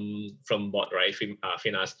Malaysia from board, right?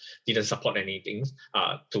 Finas didn't support anything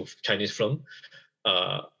to Chinese film.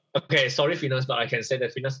 Okay, sorry, Finas, but I can say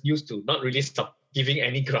that Finas used to not really stop giving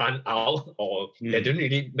any grant out, or they didn't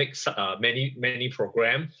really make many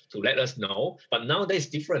program to let us know. But now that's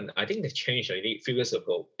different. I think they changed already a few years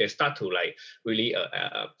ago. They start to like really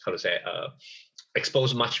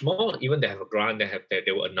expose much more. Even they have a grant,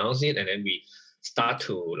 they will announce it, and then we start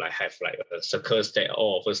to like have like circles that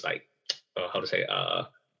all of us like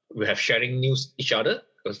we have sharing news each other,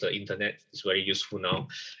 because the internet is very useful now.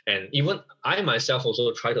 And even I myself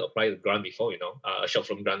also tried to apply the grant before, you know, a short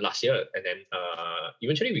film grant last year, and then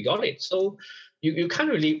eventually we got it. So you can't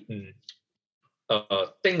really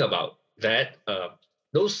think about that,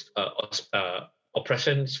 those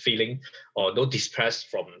oppressions feeling, or those distress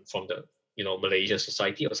from the, you know, Malaysian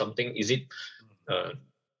society or something. Is it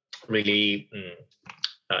really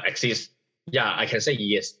exist? Yeah, I can say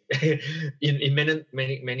yes. in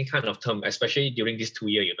many kind of terms, especially during these 2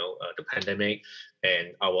 years, you know, the pandemic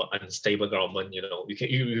and our unstable government, you know,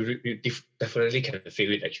 you definitely can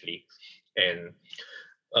feel it actually. And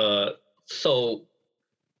so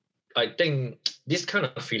I think this kind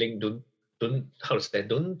of feeling don't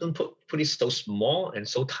put it so small and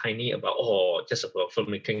so tiny about just about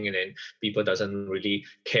filmmaking, and then people doesn't really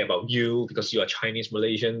care about you because you are Chinese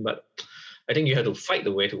Malaysian. But I think you have to fight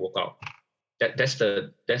the way to work out. That's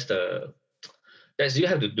you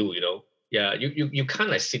have to do, you know. Yeah, you can't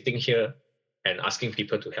like sitting here and asking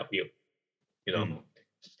people to help you, you know.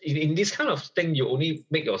 In this kind of thing, you only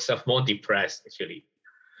make yourself more depressed actually.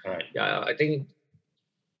 Right. Yeah, I think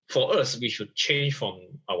for us, we should change from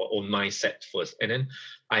our own mindset first. And then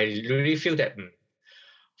I really feel that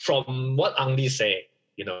from what Ang Lee said,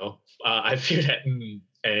 you know, I feel that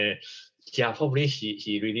probably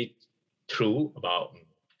he really true about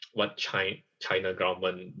what China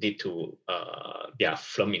government did to their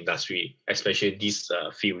film industry, especially this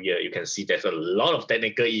few years. You can see there's a lot of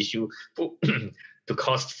technical issue to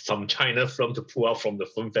cause some China film to pull out from the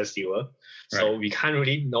film festival. Right. So we can't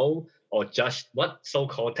really know or judge what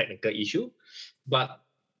so-called technical issue. But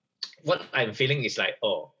what I'm feeling is like,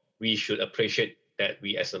 oh, we should appreciate that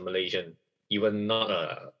we as a Malaysian, even not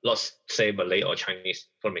let's say Malay or Chinese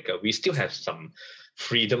filmmaker, we still have some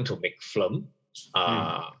freedom to make film.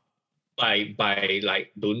 By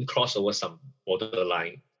like don't cross over some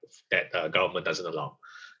borderline that government doesn't allow.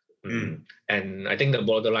 And I think the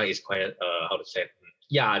borderline is quite how to say,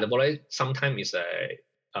 the borderline sometimes is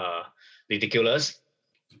ridiculous,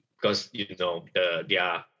 because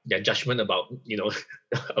their judgment about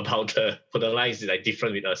about the borderline is like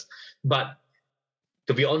different with us. But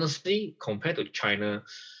to be honestly, compared to China,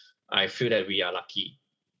 I feel that we are lucky,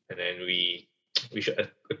 and then we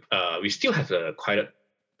should we still have quite a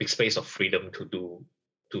big space of freedom to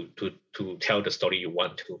tell the story you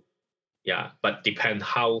want to. But depend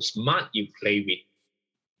how smart you play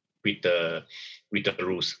with the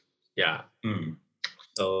rules.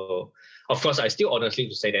 So of course, I still honestly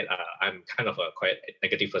to say that I'm kind of a quite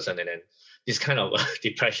negative person, and then this kind of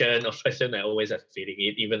depression, oppression, I always have feeling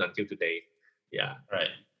it even until today. Right.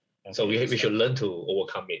 Okay. So we should learn to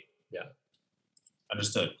overcome it.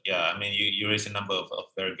 Understood. I mean, you raised a number of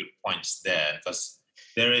very good points there, because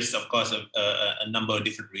there is, of course, a number of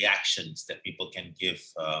different reactions that people can give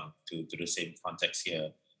to the same context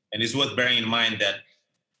here. And it's worth bearing in mind that,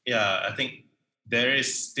 I think there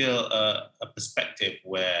is still a perspective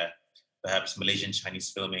where perhaps Malaysian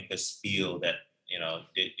Chinese filmmakers feel that,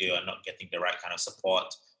 they are not getting the right kind of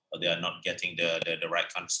support, or they are not getting the right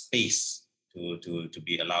kind of space to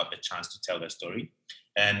be allowed the chance to tell their story.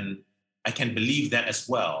 And I can believe that as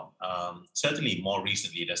well. Certainly more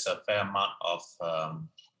recently, there's a fair amount of,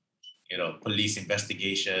 police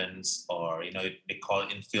investigations, or, they call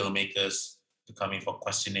in filmmakers to come in for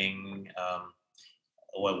questioning.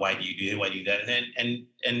 Why do you do it? Why do you do that? And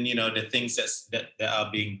the things that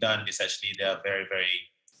are being done is actually, they are very,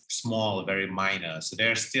 very small, very minor. So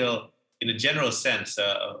there's still, in a general sense,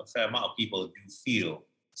 a fair amount of people do feel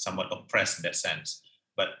somewhat oppressed in that sense.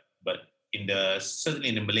 But certainly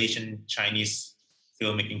in the Malaysian Chinese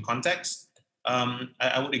filmmaking context,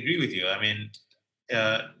 I would agree with you. I mean,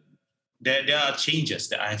 there are changes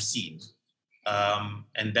that I've seen,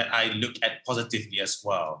 and that I look at positively as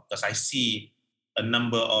well, because I see a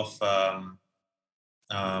number of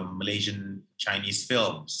Malaysian Chinese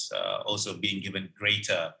films also being given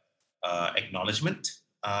greater acknowledgement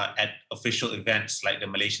at official events like the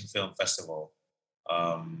Malaysian Film Festival.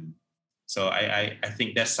 So I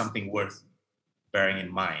think that's something worth bearing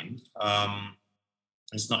in mind.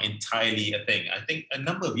 It's not entirely a thing. I think a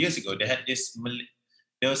number of years ago,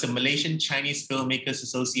 there was a Malaysian Chinese Filmmakers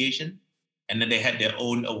Association, and then they had their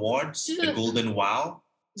own awards, the Golden Wow.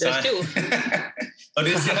 They still oh,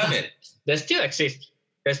 they still have it? They still exist.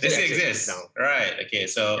 They still exist now. Right, okay.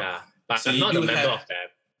 So, but so I'm not a member of them.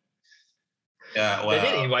 Yeah, well, they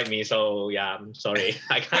didn't invite me, so I'm sorry.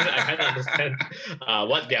 I can't understand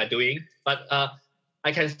what they are doing. But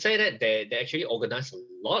I can say that they actually organize a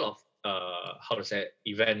lot of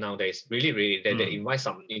event nowadays. Really, they invite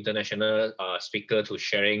some international speaker to do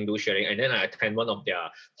sharing, and then I attend one of their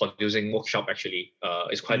producing workshop. Actually,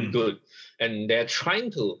 it's quite good, and they're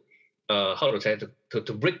trying to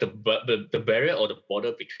to break the barrier or the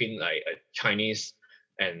border between like Chinese.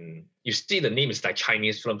 And you see the name is like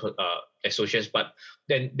Chinese Film Associations, but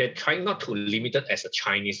then they're trying not to limit it as a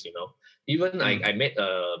Chinese, Even I met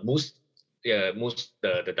Moose,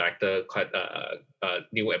 the director, quite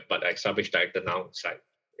new but established director now. It's like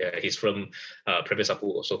his film Previous Apu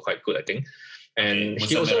also quite good, I think. And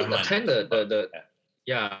he also attend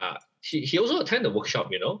he also attend the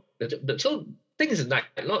workshop, So things is like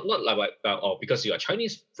not like because you are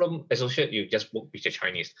Chinese Film Associate, you just work with the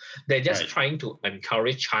Chinese. They're just trying to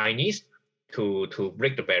encourage Chinese to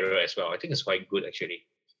break the barrier as well. I think it's quite good actually.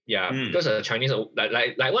 Because Chinese,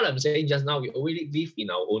 like what I'm saying just now, we already live in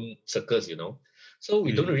our own circles, So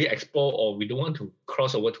we don't really explore, or we don't want to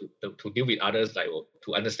cross over to deal with others, like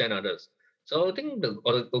to understand others. So I think the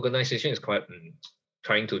organization is quite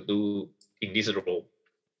trying to do in this role,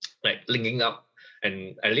 like linking up.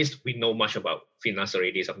 And at least we know much about finance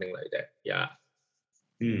already, something like that.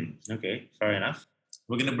 Okay, fair enough.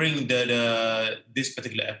 We're going to bring this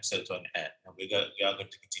particular episode to an end. We are going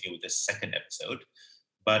to continue with the second episode.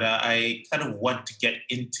 But I kind of want to get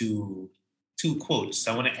into two quotes.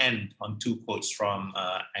 I want to end on two quotes from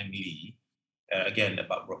Ang Lee, again,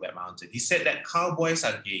 about Brokeback Mountain. He said that cowboys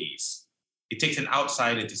are gays. It takes an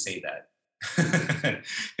outsider to say that.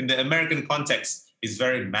 In the American context, it's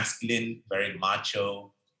very masculine, very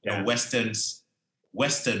macho. Westerns,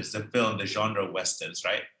 the genre of Westerns,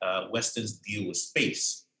 right? Westerns deal with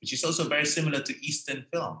space, which is also very similar to Eastern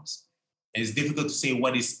films. it's difficult to say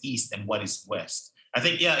what is East and what is West. I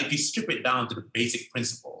think, if you strip it down to the basic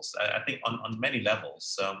principles, I think on many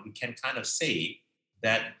levels, we can kind of say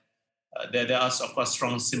that there are, of course,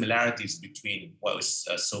 strong similarities between what is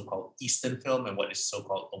a so-called Eastern film and what is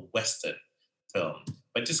so-called a Western film.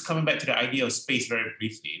 But just coming back to the idea of space very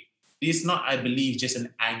briefly, it's not, I believe, just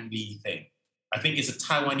an Ang Lee thing. I think it's a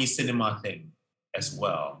Taiwanese cinema thing as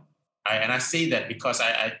well. And I say that because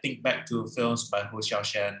I think back to films by Ho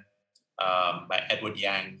Xiaoshen, by Edward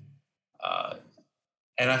Yang,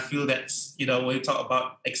 and I feel that, when you talk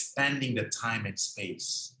about expanding the time and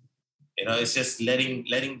space, it's just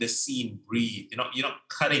letting the scene breathe. You're not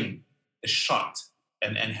cutting the shot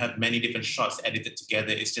and have many different shots edited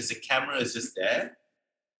together. It's just the camera is just there,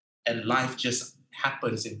 and life just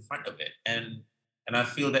happens in front of it. And I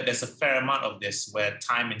feel that there's a fair amount of this where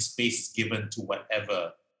time and space is given to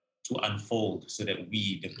whatever to unfold so that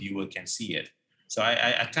we, the viewer, can see it. So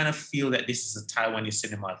I kind of feel that this is a Taiwanese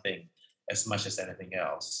cinema thing as much as anything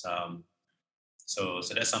else. So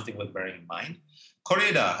that's something worth bearing in mind.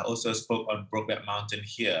 Koreeda also spoke on Brokeback Mountain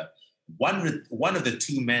here. One of the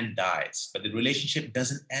two men dies, but the relationship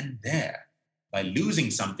doesn't end there. By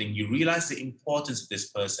losing something, you realize the importance of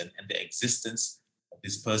this person, and the existence of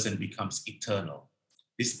this person becomes eternal.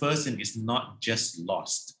 This person is not just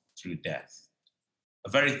lost through death. A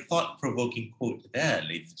very thought-provoking quote there,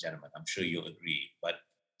 ladies and gentlemen. I'm sure you'll agree. But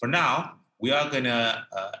for now, we are going to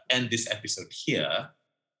end this episode here.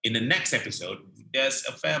 In the next episode, there's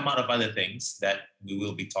a fair amount of other things that we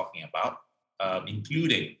will be talking about,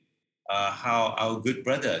 including how our good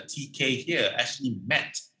brother TK here actually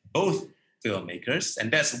met both filmmakers.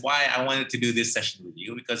 And that's why I wanted to do this session with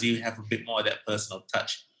you, because you have a bit more of that personal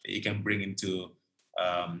touch that you can bring into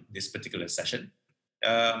this particular session.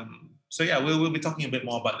 So we'll be talking a bit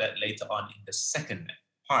more about that later on in the second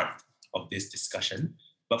part of this discussion.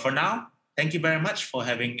 But for now, thank you very much for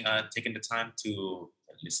having taken the time to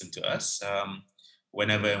listen to us.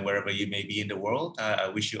 Whenever and wherever you may be in the world, I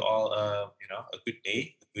wish you all a good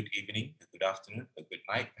day, a good evening, a good afternoon, a good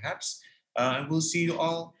night, perhaps. And we'll see you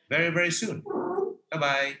all very, very soon.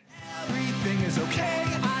 Bye-bye. Everything is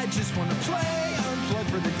okay.